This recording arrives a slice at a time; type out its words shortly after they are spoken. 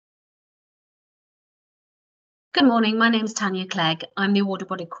Good morning, my name is Tanya Clegg. I'm the Award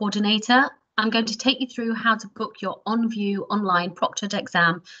Body Coordinator. I'm going to take you through how to book your OnView online proctored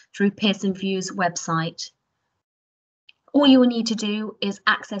exam through Pearson VUE's website. All you will need to do is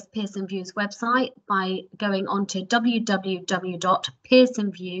access Pearson VUE's website by going onto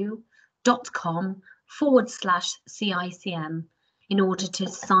www.pearsonvue.com/CICM in order to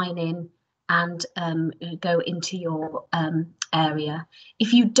sign in and go into your area.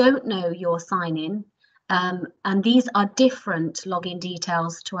 If you don't know your sign in, and these are different login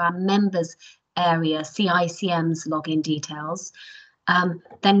details to our members area, CICM's login details,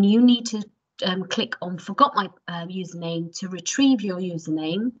 then you need to click on Forgot My username to retrieve your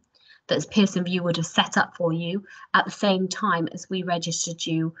username that Pearson VUE would have set up for you at the same time as we registered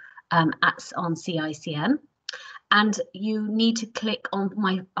you on CICM. And you need to click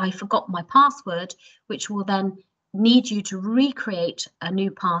on I forgot my password, which will then need you to recreate a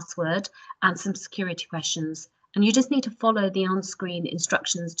new password and some security questions. And you just need to follow the on-screen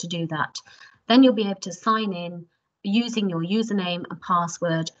instructions to do that. Then you'll be able to sign in using your username and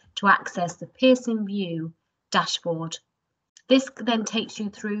password to access the Pearson VUE dashboard. This then takes you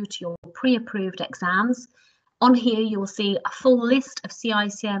through to your pre-approved exams. On here, you'll see a full list of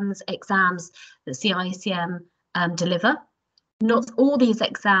CICM's exams that CICM deliver. Not all these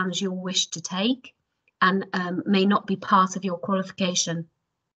exams you'll wish to take and may not be part of your qualification.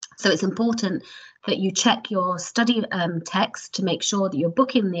 So it's important that you check your study text to make sure that you're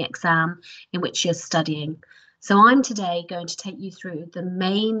booking the exam in which you're studying. So I'm today going to take you through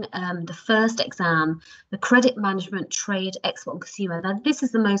the first exam, the Credit Management Trade Export and Consumer. Now, this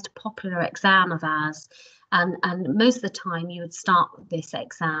is the most popular exam of ours. And most of the time you would start with this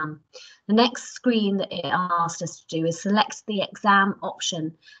exam. The next screen that it asked us to do is select the exam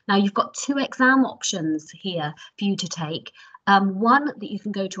option. Now you've got two exam options here for you to take. One that you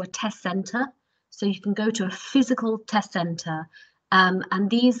can go to a test centre, so you can go to a physical test centre, and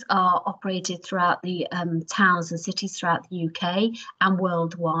these are operated throughout the towns and cities throughout the UK and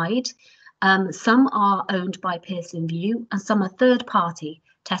worldwide. Some are owned by Pearson VUE and some are third-party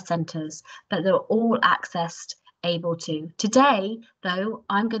test centres, but they're all able to. Today, though,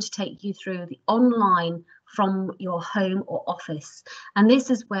 I'm going to take you through the online from your home or office. And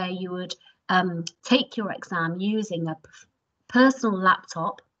this is where you would take your exam using a personal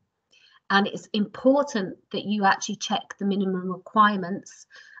laptop. And it's important that you actually check the minimum requirements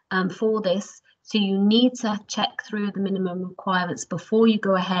for this. So you need to check through the minimum requirements before you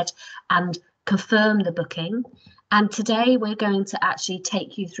go ahead and confirm the booking. And today we're going to actually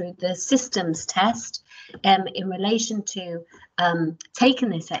take you through the systems test in relation to taking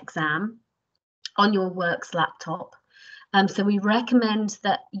this exam on your works laptop. So we recommend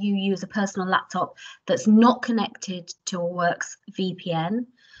that you use a personal laptop that's not connected to a works VPN,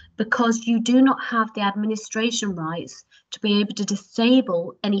 because you do not have the administration rights to be able to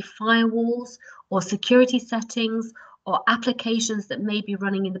disable any firewalls or security settings or applications that may be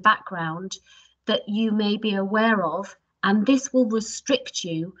running in the background that you may be aware of, and this will restrict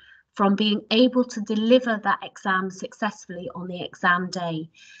you from being able to deliver that exam successfully on the exam day.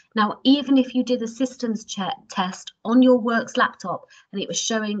 Now, even if you did a systems test on your works laptop and it was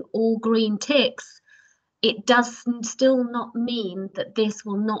showing all green ticks, it does still not mean that this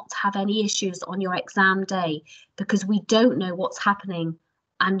will not have any issues on your exam day, because we don't know what's happening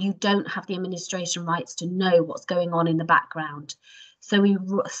and you don't have the administration rights to know what's going on in the background. So we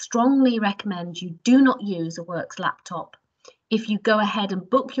strongly recommend you do not use a works laptop. If you go ahead and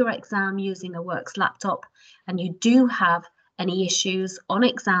book your exam using a works laptop and you do have any issues on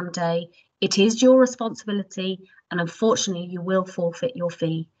exam day, it is your responsibility, and unfortunately you will forfeit your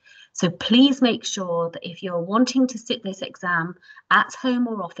fee. So please make sure that if you're wanting to sit this exam at home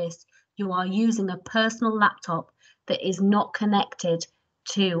or office, you are using a personal laptop that is not connected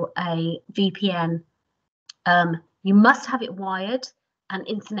to a VPN. You must have it wired, an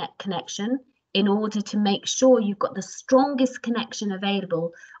internet connection, in order to make sure you've got the strongest connection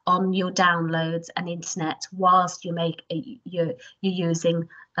available on your downloads and internet whilst you're using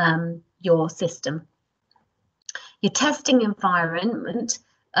your system. Your testing environment,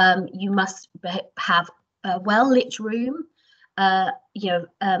 you must have a well-lit room,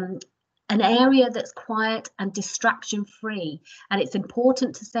 an area that's quiet and distraction-free. And it's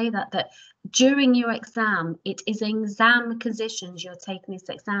important to say that during your exam, it is in exam conditions you're taking this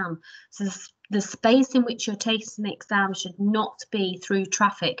exam. So the space in which you're taking the exam should not be through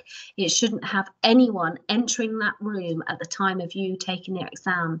traffic. It shouldn't have anyone entering that room at the time of you taking the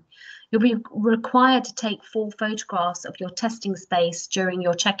exam. You'll be required to take full photographs of your testing space during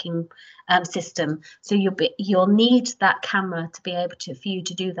your checking system. So you'll need that camera to be able for you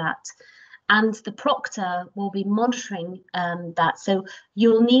to do that. and the proctor will be monitoring that. So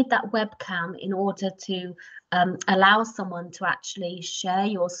you'll need that webcam in order to allow someone to actually share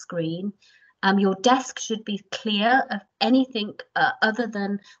your screen. Your desk should be clear of anything other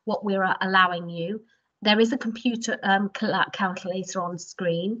than what we're allowing you. There is a computer calculator on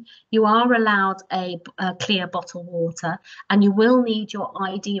screen. You are allowed a clear bottled water, and you will need your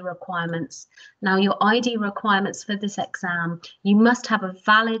ID requirements. Now, your ID requirements for this exam, you must have a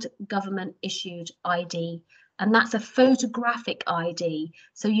valid government issued ID, and that's a photographic ID.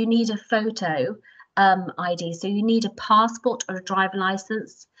 So you need a photo ID. So you need a passport or a driving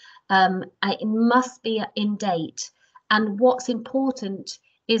license. It must be in date. And what's important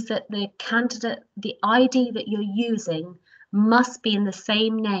is that the candidate, the ID that you're using must be in the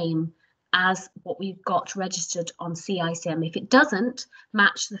same name as what we've got registered on CICM. If it doesn't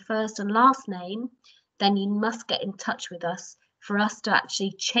match the first and last name, then you must get in touch with us for us to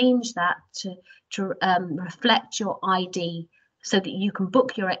actually change that to reflect your ID so that you can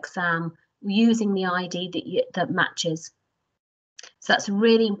book your exam using the ID that matches. So that's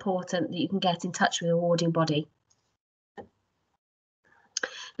really important that you can get in touch with the awarding body.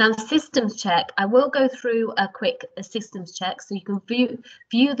 Now, the systems check, I will go through a quick systems check so you can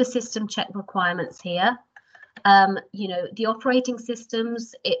view the system check requirements here. You know, the operating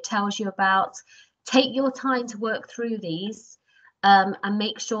systems, it tells you about. Take your time to work through these and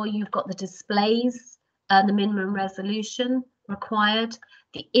make sure you've got the displays, the minimum resolution required,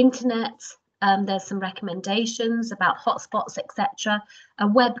 the internet. There's some recommendations about hotspots, etc. A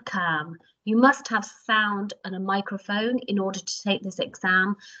webcam. You must have sound and a microphone in order to take this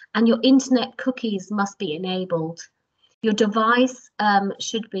exam, and your internet cookies must be enabled. Your device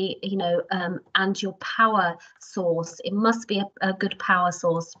should be, you know, and your power source. It must be a good power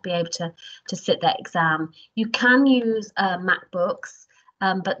source to be able to sit that exam. You can use MacBooks,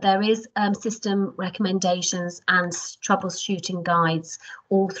 but there is system recommendations and troubleshooting guides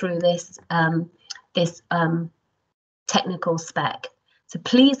all through this technical spec. So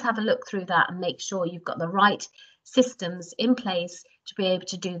please have a look through that and make sure you've got the right systems in place to be able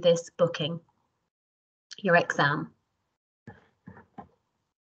to do this booking, your exam.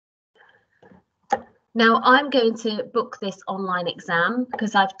 Now I'm going to book this online exam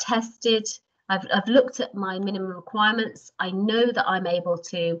because I've tested, I've looked at my minimum requirements. I know that I'm able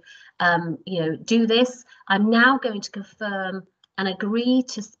to, you know, do this. I'm now going to confirm and agree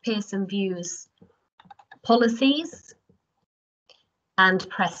to Pearson VUE's policies and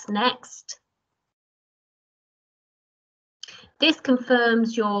press next. This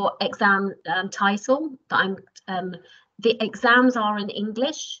confirms your exam title. That the exams are in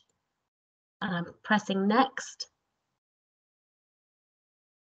English, and I'm pressing next.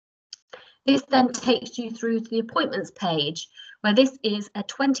 This then takes you through to the appointments page, where this is a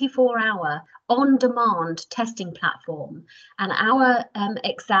 24-hour on-demand testing platform, and our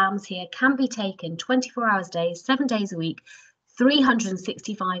exams here can be taken 24 hours a day, 7 days a week,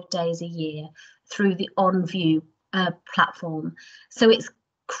 365 days a year through the OnView platform. So it's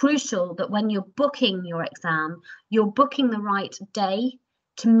crucial that when you're booking your exam, you're booking the right day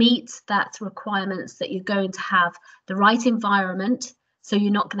to meet that requirements, that you're going to have the right environment. So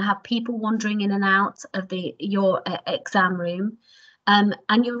you're not going to have people wandering in and out of your exam room.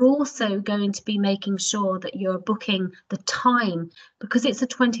 And you're also going to be making sure that you're booking the time, because it's a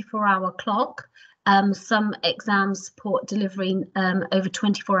 24-hour clock. Some exams support delivering over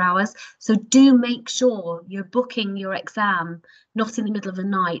 24 hours. So do make sure you're booking your exam, not in the middle of the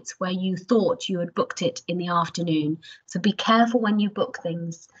night where you thought you had booked it in the afternoon. So be careful when you book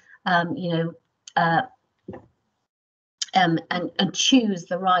things, you know, and choose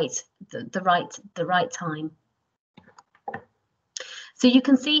the right time. So you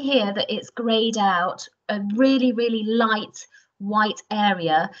can see here that it's grayed out a really, really light white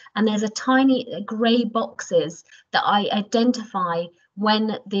area, and there's a tiny grey boxes that I identify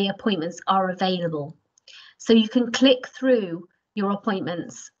when the appointments are available. So you can click through your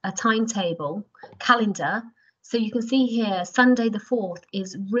appointments, a timetable, calendar. So you can see here, Sunday the 4th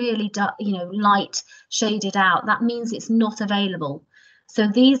is really, you know, light shaded out. That means it's not available. So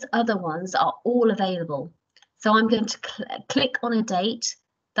these other ones are all available. So I'm going to click on a date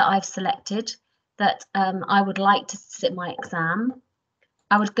that I've selected that I would like to sit my exam.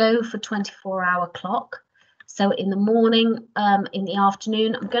 I would go for 24-hour clock. So in the morning, in the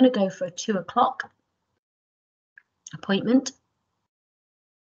afternoon, I'm going to go for a 2 o'clock appointment.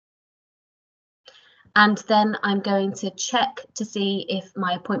 And then I'm going to check to see if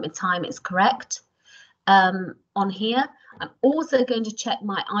my appointment time is correct. on here. I'm also going to check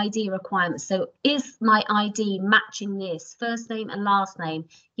my ID requirements. So is my ID matching this first name and last name?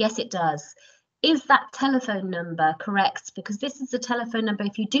 Yes, it does. Is that telephone number correct? Because this is the telephone number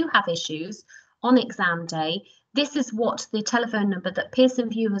if you do have issues on exam day. This is what the telephone number that Pearson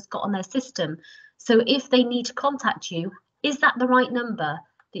VUE has got on their system. So if they need to contact you, is that the right number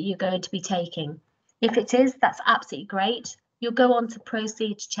that you're going to be taking? If it is, that's absolutely great. You'll go on to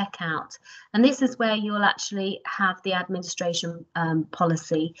proceed to check out. And this is where you'll actually have the administration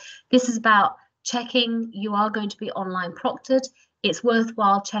policy. This is about checking you are going to be online proctored. It's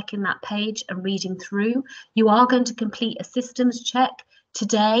worthwhile checking that page and reading through. You are going to complete a systems check.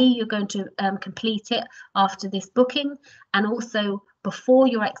 Today, you're going to complete it after this booking, and also before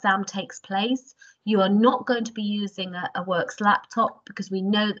your exam takes place. You are not going to be using a Works laptop because we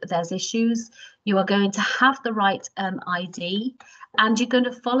know that there's issues. You are going to have the right ID, and you're going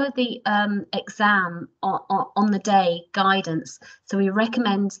to follow the exam on the day guidance. So we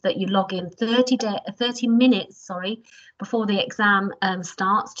recommend that you log in 30 minutes before the exam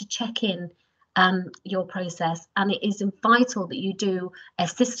starts to check in your process, and it is vital that you do a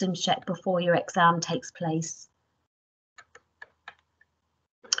systems check before your exam takes place.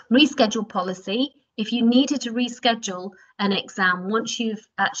 Reschedule policy. If you needed to reschedule an exam once you've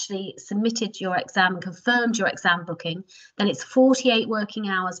actually submitted your exam and confirmed your exam booking, then it's 48 working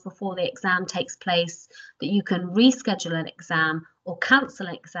hours before the exam takes place that you can reschedule an exam or cancel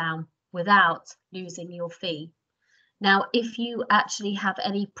an exam without losing your fee. Now, if you actually have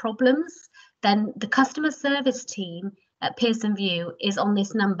any problems, then the customer service team at Pearson VUE is on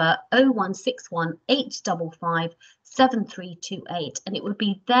this number 0161 855 7328, and it would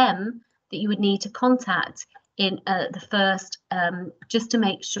be them that you would need to contact in the first, just to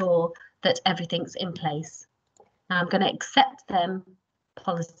make sure that everything's in place. Now I'm going to accept them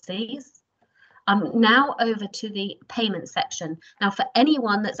policies. Now over to the payment section. Now for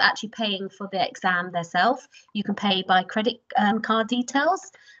anyone that's actually paying for the exam themselves, you can pay by credit card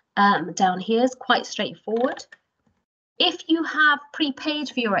details. Down here is quite straightforward. If you have prepaid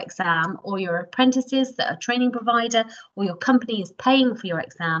for your exam, or your apprentices that are training provider, or your company is paying for your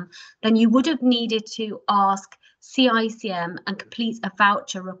exam, then you would have needed to ask CICM and complete a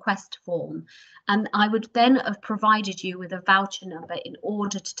voucher request form. And I would then have provided you with a voucher number in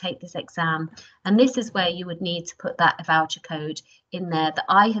order to take this exam. And this is where you would need to put that voucher code in there that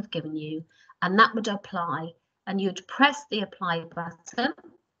I have given you, and that would apply. And you'd press the apply button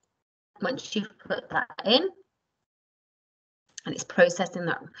once you've put that in, and it's processing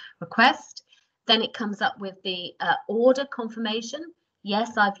that request. Then it comes up with the order confirmation.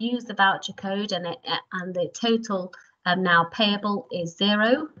 Yes, I've used the voucher code, and the total now payable is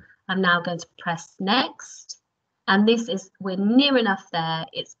 0. I'm now going to press next, and this is, we're near enough there.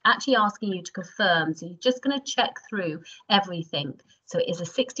 It's actually asking you to confirm, so you're just going to check through everything. So it is a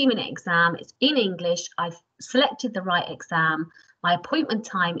 60-minute exam. It's in English. I've selected the right exam. My appointment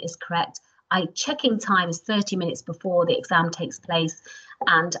time is correct. Check-in time is 30 minutes before the exam takes place,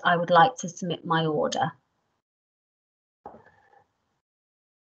 and I would like to submit my order.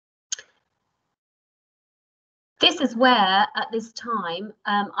 This is where, at this time,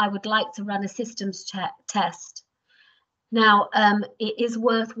 I would like to run a systems test. Now, it is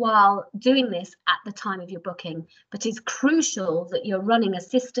worthwhile doing this at the time of your booking, but it's crucial that you're running a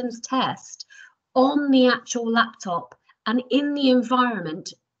systems test on the actual laptop and in the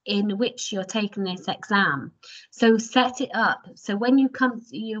environment in which you're taking this exam. So set it up. So when you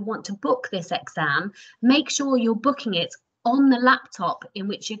want to book this exam, make sure you're booking it on the laptop in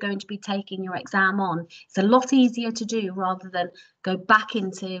which you're going to be taking your exam on. It's a lot easier to do rather than go back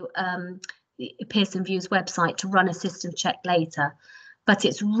into Pearson VUE's website to run a system check later. But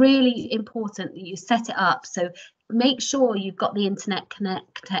it's really important that you set it up. So make sure you've got the internet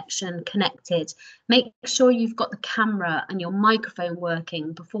connection connected. Make sure you've got the camera and your microphone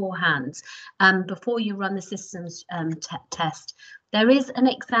working beforehand, before you run the systems test. There is an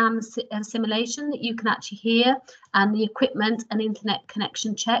exam simulation that you can actually hear, and the equipment and internet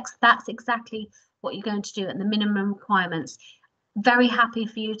connection checks. That's exactly what you're going to do, and the minimum requirements. Very happy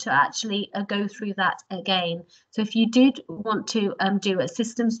for you to actually go through that again. So if you did want to do a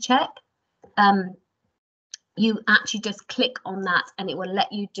systems check, you actually just click on that and it will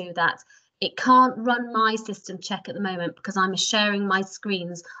let you do that. It can't run my system check at the moment because I'm sharing my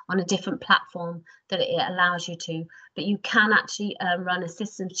screens on a different platform that it allows you to, but you can actually run a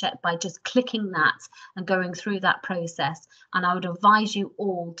system check by just clicking that and going through that process. And I would advise you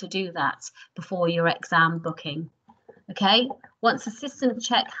all to do that before your exam booking. Okay, once the system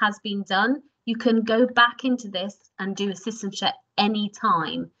check has been done, you can go back into this and do a system check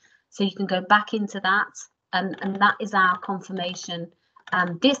anytime. So you can go back into that and that is our confirmation.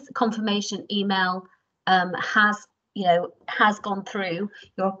 This confirmation email has gone through.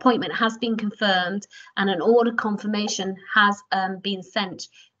 Your appointment has been confirmed, and an order confirmation has been sent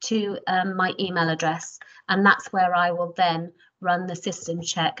to my email address, and that's where I will then run the system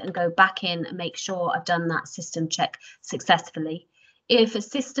check and go back in and make sure I've done that system check successfully. If a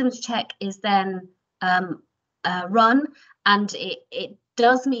systems check is then run and it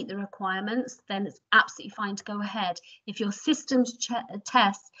does meet the requirements, then it's absolutely fine to go ahead. If your systems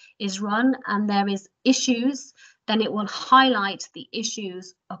test is run and there is issues, then it will highlight the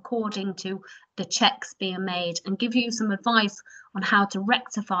issues according to the checks being made and give you some advice on how to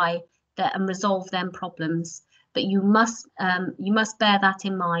rectify that and resolve them problems. But you must bear that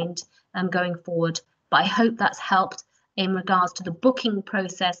in mind going forward. But I hope that's helped in regards to the booking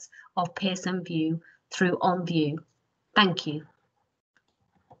process of Pearson VUE through OnVUE. Thank you.